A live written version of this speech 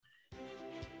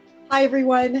Hi,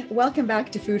 everyone. Welcome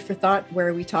back to Food for Thought,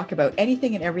 where we talk about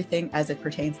anything and everything as it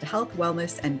pertains to health,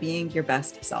 wellness, and being your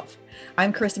best self.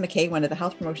 I'm Carissa McKay, one of the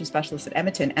health promotion specialists at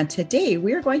Edmonton, and today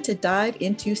we are going to dive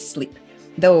into sleep.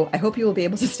 Though I hope you will be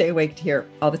able to stay awake to hear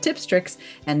all the tips, tricks,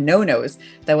 and no-nos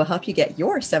that will help you get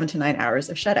your 7 to 9 hours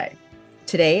of shut-eye.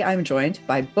 Today, I'm joined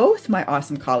by both my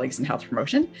awesome colleagues in health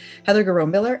promotion, Heather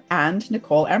Garreau-Miller and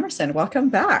Nicole Emerson. Welcome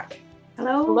back.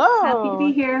 Hello. Hello. Happy to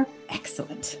be here.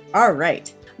 Excellent. All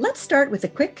right. Let's start with a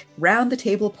quick round the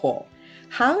table poll.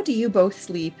 How do you both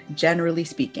sleep, generally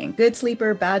speaking? Good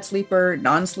sleeper, bad sleeper,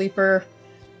 non-sleeper?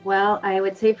 Well, I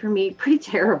would say for me, pretty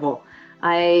terrible.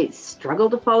 I struggle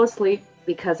to fall asleep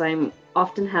because I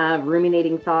often have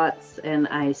ruminating thoughts, and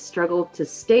I struggle to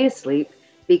stay asleep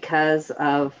because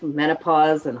of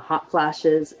menopause and hot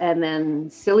flashes. And then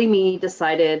silly me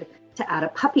decided to add a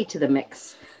puppy to the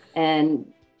mix.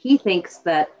 And he thinks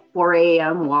that 4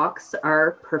 a.m. walks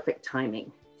are perfect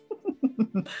timing.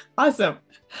 Awesome.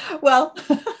 Well,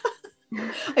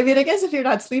 I mean, I guess if you're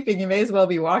not sleeping, you may as well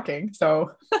be walking.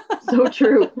 So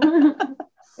true.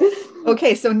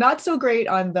 Okay, so not so great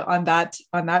on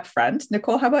that front.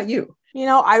 Nicole, how about you? You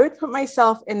know, I would put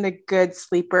myself in the good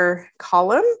sleeper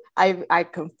column. I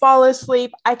can fall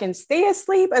asleep. I can stay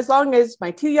asleep as long as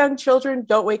my 2 young children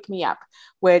don't wake me up,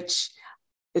 which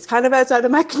is kind of outside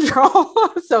of my control.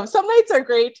 So some nights are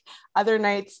great, other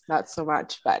nights not so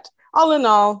much. But all in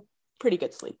all, pretty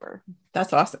good sleeper.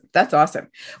 That's awesome. That's awesome.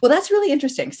 Well, that's really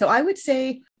interesting. So I would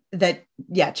say that,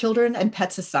 yeah, children and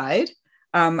pets aside,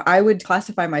 I would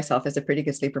classify myself as a pretty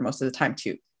good sleeper most of the time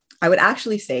too. I would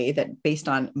actually say that based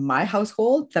on my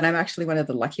household, that I'm actually one of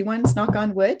the lucky ones, knock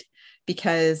on wood,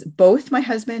 because both my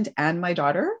husband and my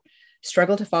daughter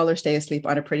struggle to fall or stay asleep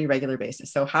on a pretty regular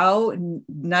basis. So how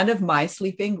none of my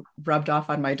sleeping rubbed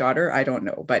off on my daughter, I don't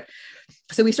know. But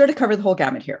so we sort of cover the whole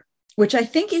gamut here, which I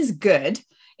think is good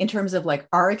in terms of like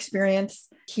our experience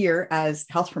here as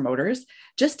health promoters,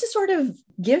 just to sort of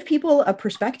give people a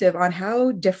perspective on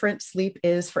how different sleep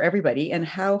is for everybody and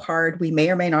how hard we may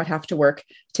or may not have to work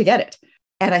to get it.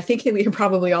 And I think that we can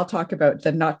probably all talk about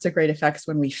the not so great effects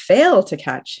when we fail to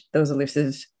catch those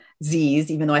elusive Z's,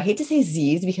 even though I hate to say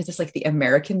Z's because it's like the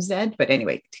American Z, but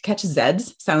anyway, to catch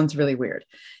Z's sounds really weird.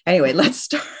 Anyway, let's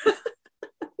start.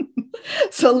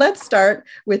 So let's start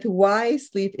with why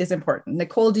sleep is important.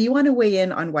 Nicole, do you want to weigh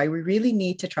in on why we really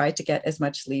need to try to get as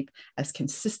much sleep as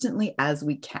consistently as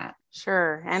we can?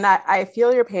 Sure. And I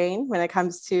feel your pain when it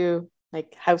comes to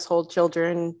like household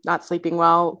children not sleeping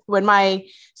well. When my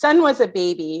son was a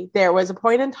baby, there was a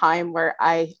point in time where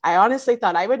I honestly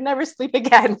thought I would never sleep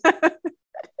again.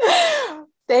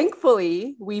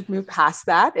 Thankfully, we've moved past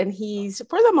that, and he's,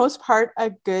 for the most part,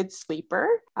 a good sleeper.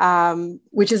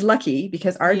 Which is lucky,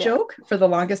 because our joke for the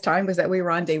longest time was that we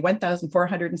were on day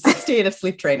 1,468 of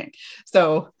sleep training.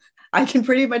 So I can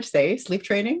pretty much say sleep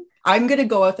training, I'm going to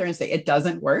go out there and say it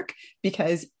doesn't work,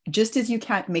 because just as you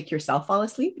can't make yourself fall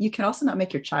asleep, you can also not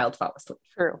make your child fall asleep.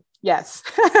 True. Yes.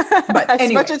 But as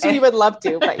anyway, much as we would love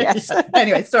to, but yes. Yes.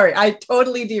 Anyway, sorry, I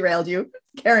totally derailed you.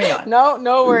 Carry on.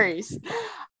 No worries.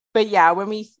 But yeah, when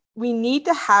we need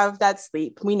to have that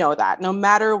sleep, we know that no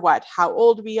matter what, how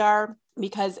old we are,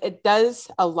 because it does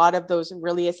a lot of those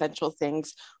really essential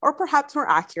things, or perhaps more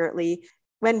accurately,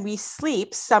 when we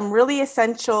sleep, some really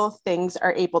essential things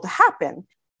are able to happen.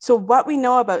 So what we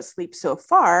know about sleep so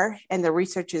far, and the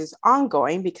research is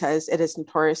ongoing because it is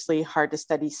notoriously hard to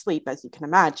study sleep, as you can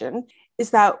imagine,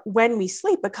 is that when we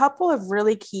sleep, a couple of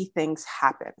really key things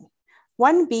happen.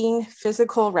 One being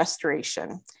physical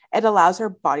restoration. It allows our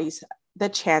bodies the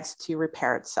chance to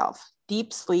repair itself.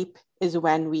 Deep sleep is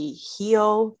when we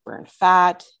heal, burn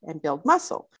fat, and build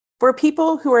muscle. For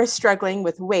people who are struggling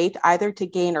with weight, either to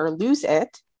gain or lose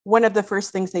it, one of the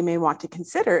first things they may want to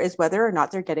consider is whether or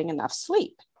not they're getting enough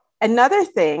sleep. Another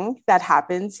thing that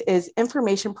happens is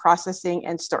information processing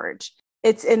and storage.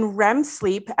 It's in REM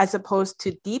sleep as opposed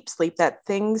to deep sleep that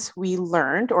things we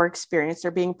learned or experienced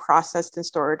are being processed and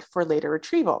stored for later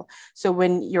retrieval. So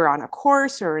when you're on a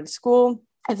course or in school,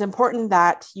 it's important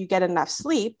that you get enough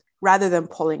sleep rather than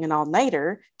pulling an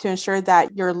all-nighter to ensure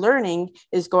that your learning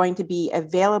is going to be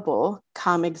available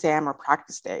come exam or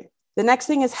practice day. The next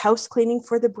thing is house cleaning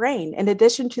for the brain. In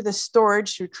addition to the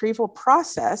storage retrieval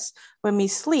process, when we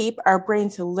sleep, our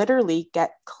brains literally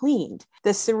get cleaned. The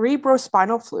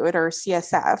cerebrospinal fluid, or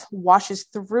CSF, washes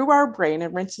through our brain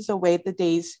and rinses away the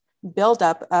day's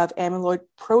buildup of amyloid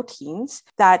proteins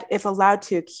that, if allowed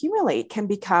to accumulate, can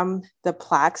become the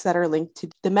plaques that are linked to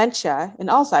dementia and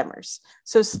Alzheimer's.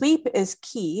 So sleep is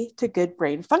key to good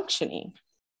brain functioning.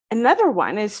 Another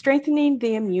one is strengthening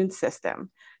the immune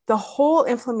system. The whole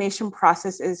inflammation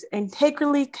process is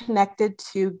integrally connected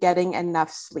to getting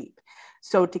enough sleep.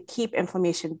 So to keep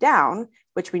inflammation down,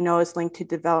 which we know is linked to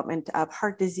development of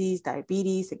heart disease,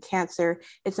 diabetes, and cancer,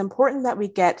 it's important that we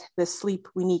get the sleep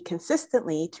we need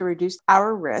consistently to reduce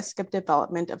our risk of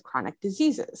development of chronic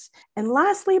diseases. And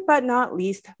lastly, but not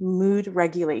least, mood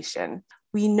regulation.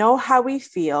 We know how we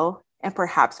feel, and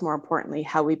perhaps more importantly,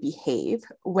 how we behave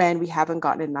when we haven't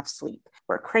gotten enough sleep.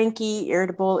 We're cranky,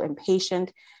 irritable,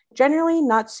 impatient, generally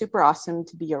not super awesome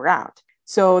to be around.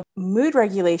 So mood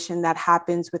regulation that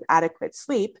happens with adequate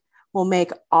sleep will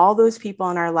make all those people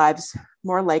in our lives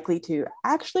more likely to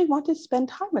actually want to spend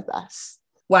time with us.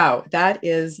 Wow, that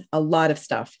is a lot of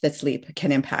stuff that sleep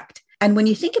can impact. And when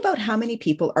you think about how many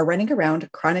people are running around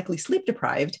chronically sleep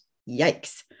deprived,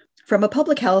 yikes. From a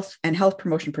public health and health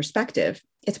promotion perspective,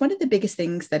 it's one of the biggest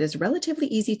things that is relatively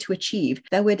easy to achieve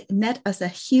that would net us a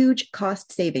huge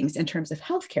cost savings in terms of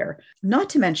healthcare, not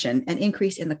to mention an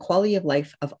increase in the quality of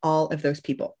life of all of those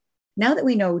people. Now that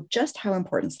we know just how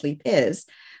important sleep is,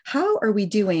 how are we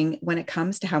doing when it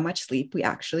comes to how much sleep we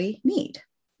actually need?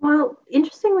 Well,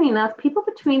 interestingly enough, people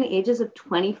between the ages of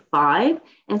 25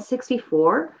 and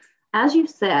 64, as you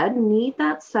said, need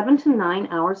that 7 to 9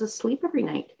 hours of sleep every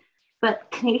night.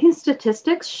 But Canadian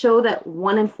statistics show that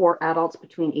 1 in 4 adults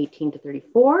between 18 to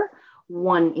 34,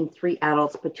 1 in 3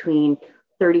 adults between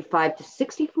 35 to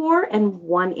 64, and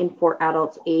 1 in 4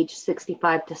 adults aged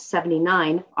 65 to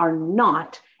 79 are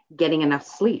not getting enough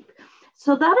sleep.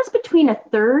 So that is between a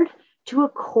third to a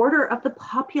quarter of the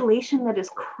population that is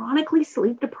chronically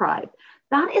sleep deprived.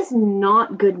 That is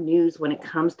not good news when it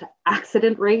comes to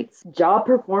accident rates, job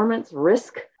performance,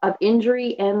 risk of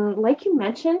injury, and like you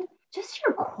mentioned, just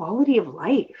your quality of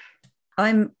life.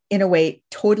 I'm, in a way,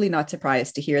 totally not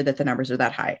surprised to hear that the numbers are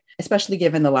that high, especially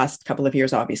given the last couple of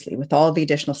years, obviously, with all the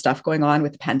additional stuff going on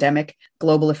with the pandemic,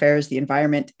 global affairs, the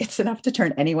environment. It's enough to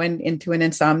turn anyone into an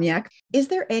insomniac. Is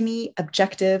there any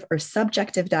objective or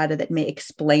subjective data that may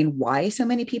explain why so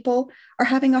many people are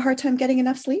having a hard time getting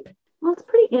enough sleep? Well, it's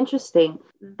pretty interesting.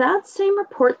 That same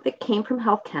report that came from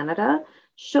Health Canada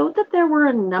showed that there were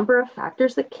a number of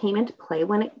factors that came into play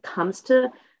when it comes to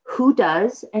who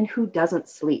does and who doesn't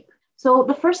sleep. So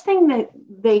the first thing that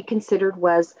they considered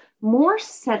was more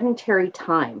sedentary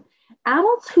time.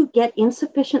 Adults who get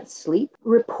insufficient sleep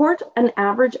report an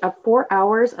average of 4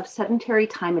 hours of sedentary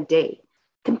time a day,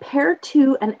 compared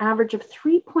to an average of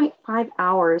 3.5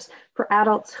 hours for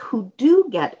adults who do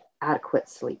get adequate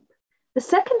sleep. The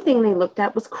second thing they looked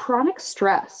at was chronic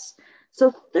stress.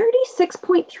 So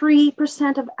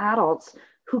 36.3% of adults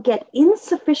who get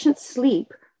insufficient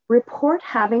sleep report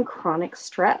having chronic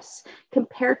stress,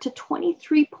 compared to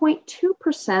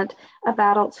 23.2% of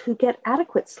adults who get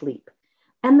adequate sleep.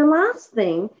 And the last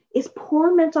thing is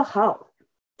poor mental health.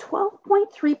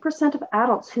 12.3% of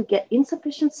adults who get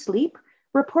insufficient sleep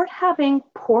report having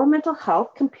poor mental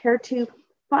health, compared to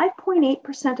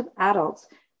 5.8% of adults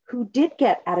who did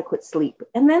get adequate sleep.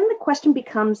 And then the question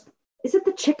becomes, is it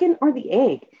the chicken or the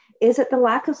egg? Is it the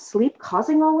lack of sleep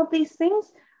causing all of these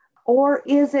things? Or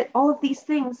is it all of these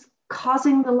things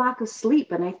causing the lack of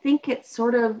sleep? And I think it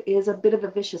sort of is a bit of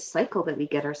a vicious cycle that we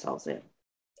get ourselves in.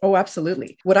 Oh,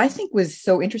 absolutely. What I think was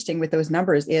so interesting with those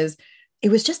numbers is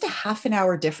it was just a half an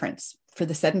hour difference for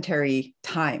the sedentary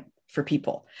time for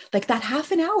people. Like that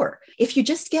half an hour. If you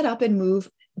just get up and move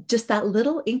just that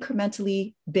little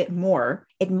incrementally bit more,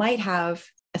 it might have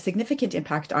a significant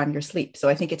impact on your sleep. So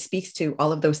I think it speaks to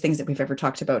all of those things that we've ever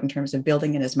talked about in terms of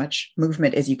building in as much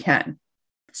movement as you can.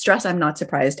 Stress, I'm not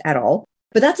surprised at all.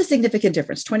 But that's a significant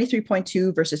difference.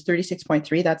 23.2 versus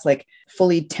 36.3. That's like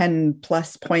fully 10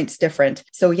 plus points different.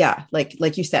 So yeah,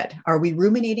 like you said, are we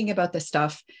ruminating about this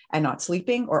stuff and not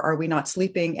sleeping, or are we not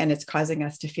sleeping and it's causing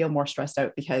us to feel more stressed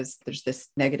out because there's this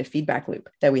negative feedback loop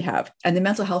that we have? And the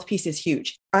mental health piece is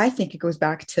huge. I think it goes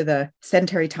back to the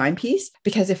sedentary time piece,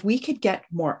 because if we could get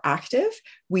more active,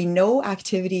 we know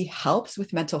activity helps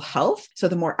with mental health. So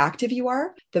the more active you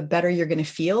are, the better you're going to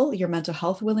feel. Your mental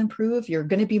health will improve. You're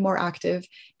going to be more active.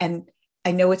 And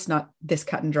I know it's not this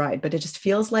cut and dried, but it just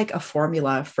feels like a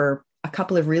formula for a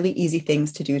couple of really easy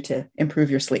things to do to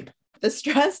improve your sleep. The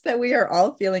stress that we are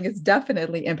all feeling is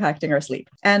definitely impacting our sleep.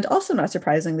 And also, not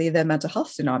surprisingly, the mental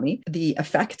health tsunami, the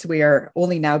effects we are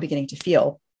only now beginning to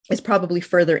feel, is probably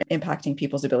further impacting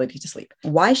people's ability to sleep.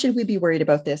 Why should we be worried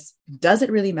about this? Does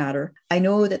it really matter? I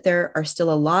know that there are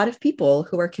still a lot of people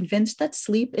who are convinced that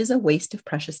sleep is a waste of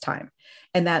precious time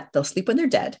and that they'll sleep when they're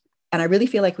dead. And I really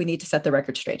feel like we need to set the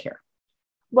record straight here.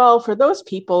 Well, for those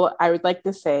people, I would like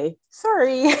to say,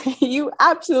 sorry, you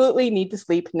absolutely need to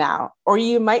sleep now, or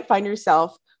you might find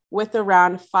yourself with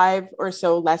around 5 or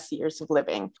so less years of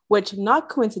living, which not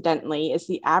coincidentally is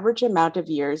the average amount of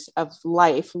years of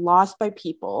life lost by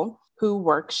people who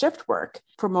work shift work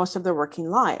for most of their working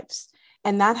lives.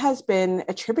 And that has been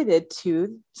attributed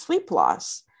to sleep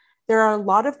loss. There are a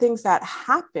lot of things that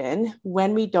happen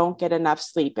when we don't get enough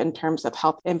sleep in terms of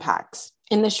health impacts.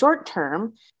 In the short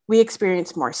term, we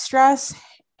experience more stress.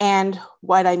 And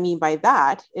what I mean by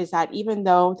that is that even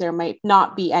though there might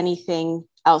not be anything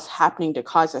else happening to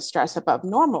cause us stress above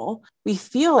normal, we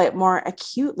feel it more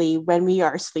acutely when we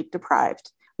are sleep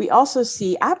deprived. We also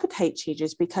see appetite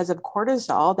changes because of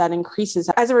cortisol that increases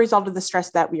as a result of the stress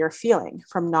that we are feeling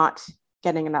from not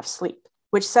getting enough sleep,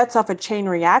 which sets off a chain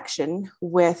reaction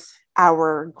with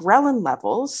our ghrelin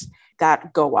levels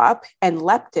that go up and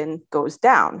leptin goes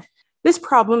down. This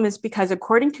problem is because,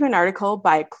 according to an article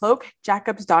by Cloak,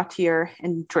 Jacobsdottir,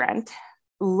 and Drent,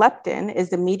 leptin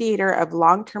is the mediator of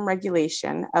long-term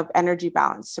regulation of energy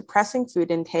balance, suppressing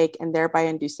food intake and thereby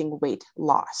inducing weight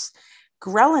loss.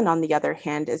 Ghrelin, on the other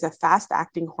hand, is a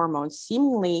fast-acting hormone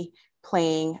seemingly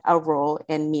playing a role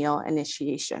in meal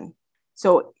initiation.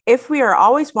 So if we are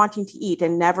always wanting to eat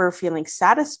and never feeling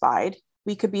satisfied,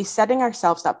 we could be setting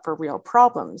ourselves up for real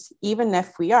problems, even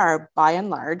if we are, by and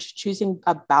large, choosing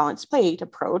a balanced plate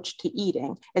approach to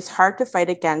eating. It's hard to fight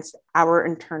against our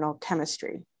internal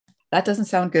chemistry. That doesn't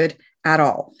sound good at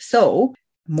all. So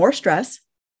more stress,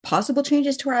 possible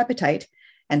changes to our appetite,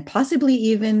 and possibly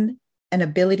even an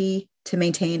ability to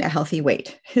maintain a healthy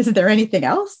weight. Is there anything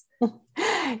else?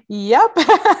 Yep.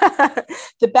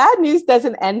 The bad news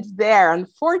doesn't end there,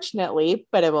 unfortunately,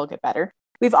 but it will get better.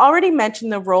 We've already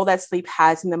mentioned the role that sleep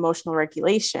has in emotional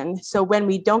regulation. So when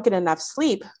we don't get enough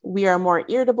sleep, we are more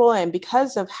irritable. And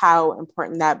because of how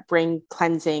important that brain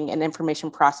cleansing and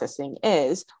information processing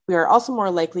is, we are also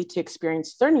more likely to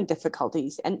experience learning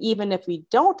difficulties. And even if we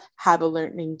don't have a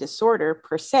learning disorder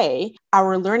per se,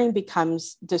 our learning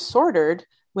becomes disordered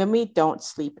when we don't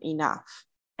sleep enough.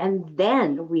 And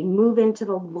then we move into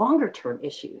the longer term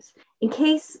issues. In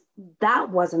case that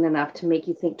wasn't enough to make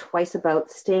you think twice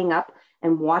about staying up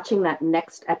and watching that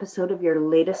next episode of your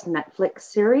latest Netflix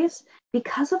series,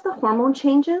 because of the hormone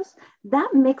changes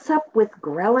that mix up with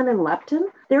ghrelin and leptin,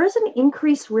 there is an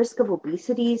increased risk of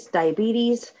obesity,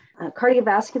 diabetes,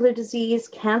 cardiovascular disease,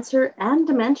 cancer, and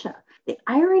dementia. The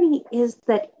irony is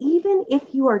that even if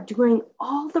you are doing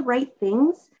all the right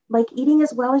things, like eating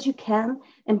as well as you can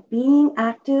and being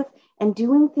active and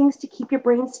doing things to keep your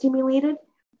brain stimulated,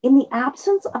 in the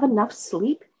absence of enough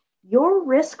sleep, your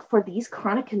risk for these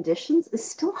chronic conditions is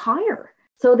still higher.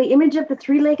 So the image of the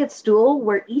three-legged stool,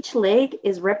 where each leg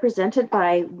is represented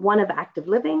by one of active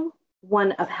living,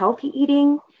 one of healthy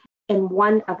eating, and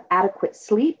one of adequate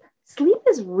sleep. Sleep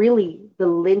is really the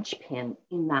linchpin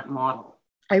in that model.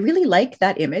 I really like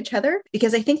that image, Heather,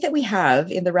 because I think that we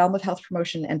have, in the realm of health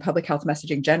promotion and public health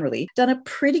messaging generally, done a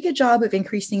pretty good job of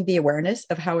increasing the awareness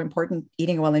of how important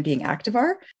eating well and being active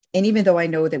are. And even though I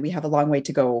know that we have a long way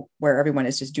to go where everyone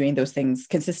is just doing those things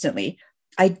consistently,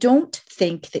 I don't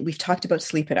think that we've talked about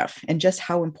sleep enough and just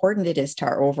how important it is to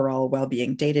our overall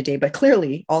well-being day to day, but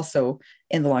clearly also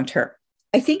in the long term.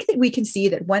 I think that we can see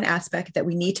that one aspect that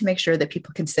we need to make sure that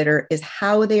people consider is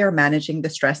how they are managing the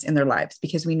stress in their lives,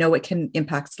 because we know it can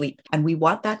impact sleep. And we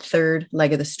want that third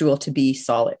leg of the stool to be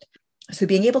solid. So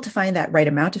being able to find that right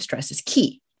amount of stress is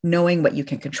key. Knowing what you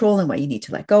can control and what you need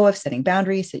to let go of, setting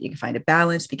boundaries so that you can find a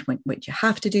balance between what you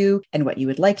have to do and what you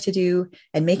would like to do,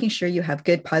 and making sure you have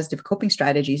good positive coping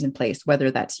strategies in place,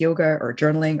 whether that's yoga or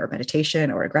journaling or meditation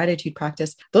or a gratitude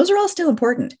practice. Those are all still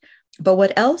important. But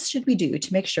what else should we do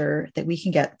to make sure that we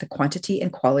can get the quantity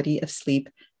and quality of sleep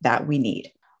that we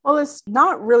need? Well, it's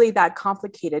not really that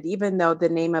complicated, even though the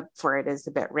name for it is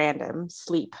a bit random,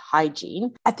 sleep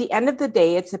hygiene. At the end of the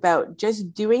day, it's about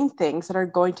just doing things that are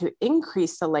going to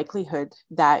increase the likelihood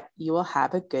that you will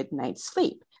have a good night's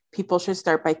sleep. People should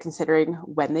start by considering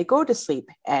when they go to sleep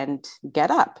and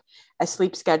get up. A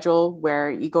sleep schedule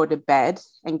where you go to bed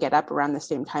and get up around the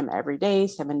same time every day,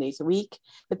 7 days a week,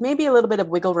 with maybe a little bit of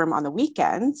wiggle room on the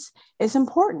weekends is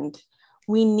important.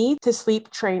 We need to sleep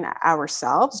train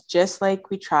ourselves just like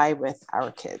we try with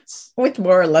our kids. With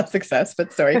more or less success,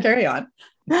 but sorry, carry on.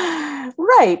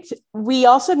 Right. We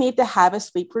also need to have a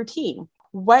sleep routine.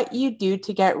 What you do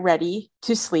to get ready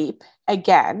to sleep,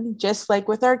 again, just like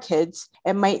with our kids,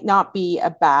 it might not be a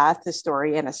bath, a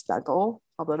story, and a snuggle,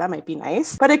 although that might be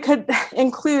nice, but it could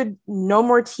include no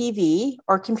more TV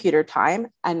or computer time,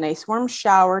 a nice warm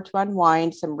shower to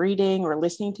unwind, some reading or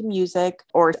listening to music,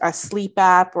 or a sleep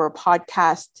app or a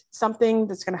podcast, something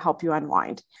that's going to help you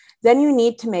unwind. then you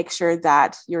need to make sure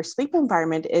that your sleep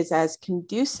environment is as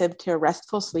conducive to a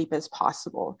restful sleep as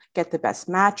possible. Get the best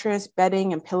mattress,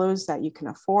 bedding, and pillows that you can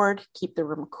afford. Keep the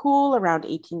room cool around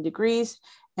 18 degrees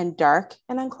and dark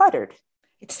and uncluttered.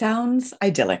 It sounds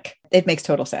idyllic. It makes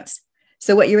total sense.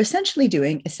 So what you're essentially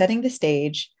doing is setting the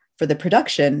stage for the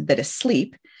production that is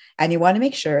sleep, and you want to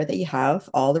make sure that you have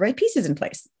all the right pieces in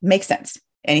place. Makes sense.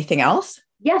 Anything else?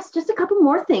 Yes, just a couple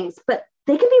more things, but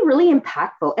they can be really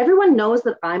impactful. Everyone knows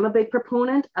that I'm a big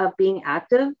proponent of being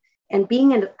active and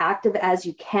being as active as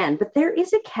you can, but there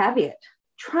is a caveat.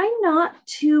 Try not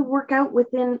to work out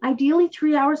within ideally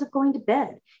 3 hours of going to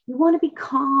bed. You want to be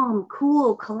calm,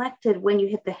 cool, collected when you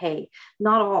hit the hay,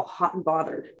 not all hot and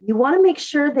bothered. You want to make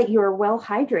sure that you are well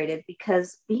hydrated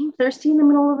because being thirsty in the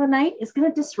middle of the night is going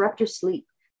to disrupt your sleep.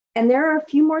 And there are a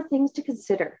few more things to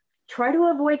consider. Try to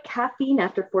avoid caffeine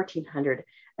after 1400,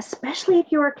 especially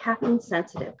if you are caffeine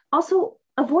sensitive. Also,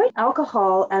 avoid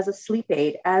alcohol as a sleep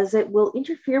aid as it will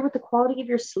interfere with the quality of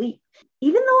your sleep.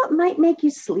 Even though it might make you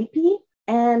sleepy,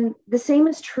 and the same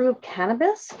is true of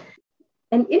cannabis.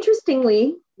 And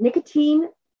interestingly, nicotine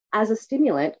as a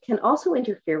stimulant can also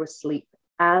interfere with sleep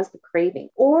as the craving,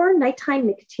 or nighttime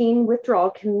nicotine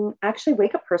withdrawal can actually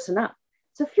wake a person up.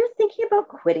 So if you're thinking about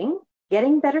quitting,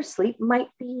 getting better sleep might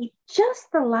be just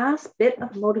the last bit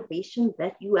of motivation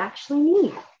that you actually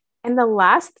need. And the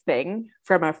last thing,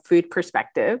 from a food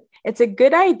perspective, it's a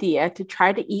good idea to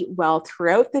try to eat well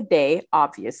throughout the day,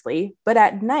 obviously, but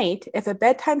at night, if a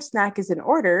bedtime snack is in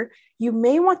order, you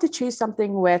may want to choose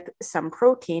something with some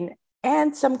protein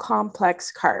and some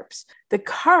complex carbs. The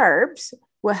carbs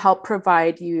will help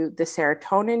provide you the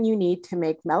serotonin you need to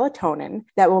make melatonin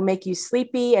that will make you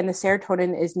sleepy, and the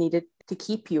serotonin is needed to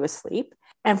keep you asleep.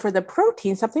 And for the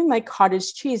protein, something like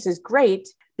cottage cheese is great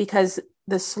because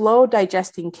the slow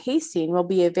digesting casein will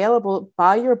be available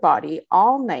by your body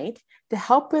all night to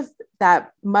help with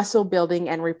that muscle building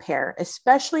and repair,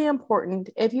 especially important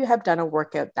if you have done a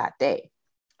workout that day.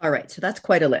 All right, so that's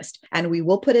quite a list. And we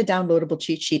will put a downloadable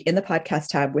cheat sheet in the podcast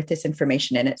tab with this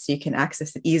information in it so you can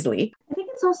access it easily. I think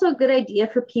it's also a good idea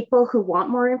for people who want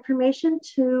more information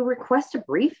to request a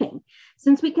briefing,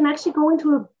 since we can actually go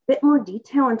into a bit more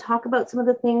detail and talk about some of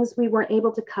the things we weren't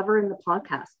able to cover in the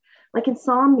podcast, like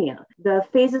insomnia, the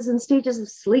phases and stages of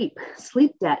sleep,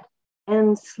 sleep debt,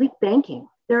 and sleep banking.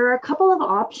 There are a couple of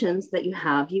options that you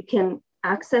have. You can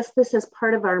access this as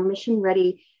part of our Mission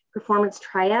Ready Performance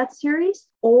Triad series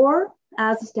or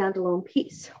as a standalone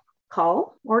piece.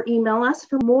 Call or email us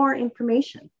for more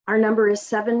information. Our number is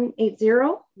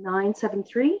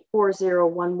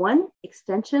 780-973-4011,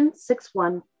 extension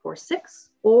 6146,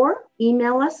 or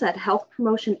email us at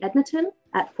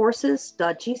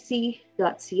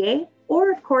healthpromotionedmonton@forces.gc.ca,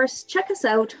 or of course, check us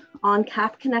out on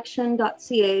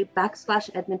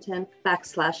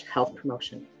calfconnection.ca/edmonton/health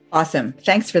promotion. Awesome.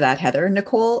 Thanks for that, Heather.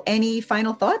 Nicole, any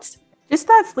final thoughts? Just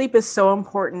that sleep is so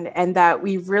important and that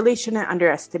we really shouldn't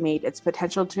underestimate its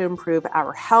potential to improve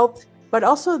our health, but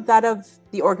also that of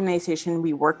the organization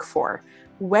we work for.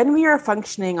 When we are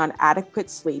functioning on adequate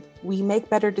sleep, we make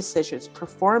better decisions,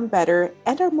 perform better,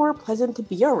 and are more pleasant to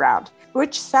be around,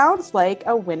 which sounds like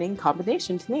a winning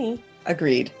combination to me.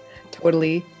 Agreed.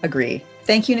 Totally agree.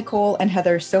 Thank you, Nicole and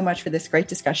Heather, so much for this great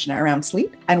discussion around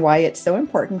sleep and why it's so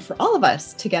important for all of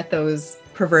us to get those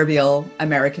proverbial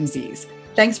American Z's.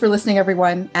 Thanks for listening,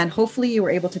 everyone. And hopefully you were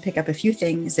able to pick up a few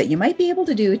things that you might be able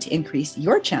to do to increase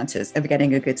your chances of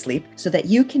getting a good sleep so that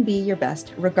you can be your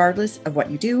best, regardless of what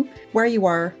you do, where you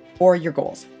are, or your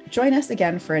goals. Join us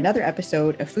again for another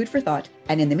episode of Food for Thought.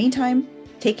 And in the meantime,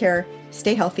 take care,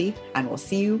 stay healthy, and we'll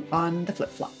see you on the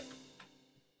flip-flop.